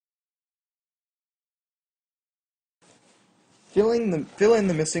Fill in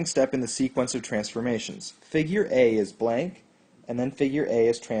the missing step in the sequence of transformations. Figure A is blank, and then figure A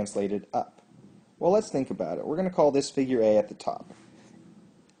is translated up. Well, let's think about it. We're going to call this figure A at the top.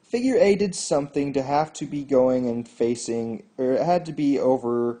 Figure A did something to have to be going and facing, or it had to be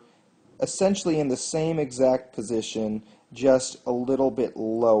over essentially in the same exact position, just a little bit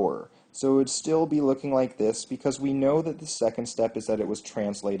lower. So it would still be looking like this because we know that the second step is that it was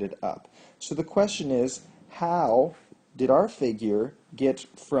translated up. So the question is, how did our figure get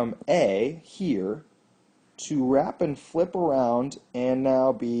from A here to wrap and flip around and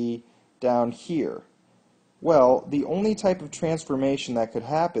now be down here? Well, the only type of transformation that could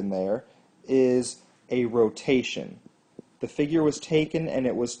happen there is a rotation. The figure was taken and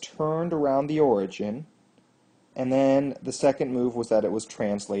it was turned around the origin, and then the second move was that it was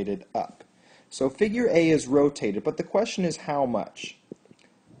translated up. So figure A is rotated, but the question is how much?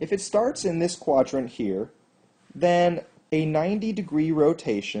 If it starts in this quadrant here, then a 90-degree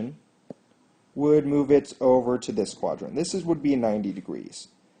rotation would move it over to this quadrant. This would be 90 degrees.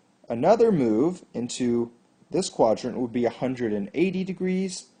 Another move into this quadrant would be 180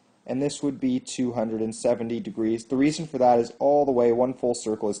 degrees, and this would be 270 degrees. The reason for that is all the way, one full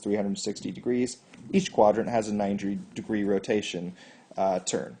circle is 360 degrees. Each quadrant has a 90-degree rotation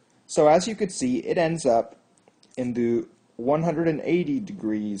turn. So as you could see, it ends up in the 180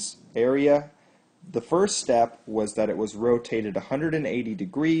 degrees area. The first step was that it was rotated 180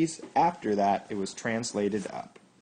 degrees. After that, it was translated up.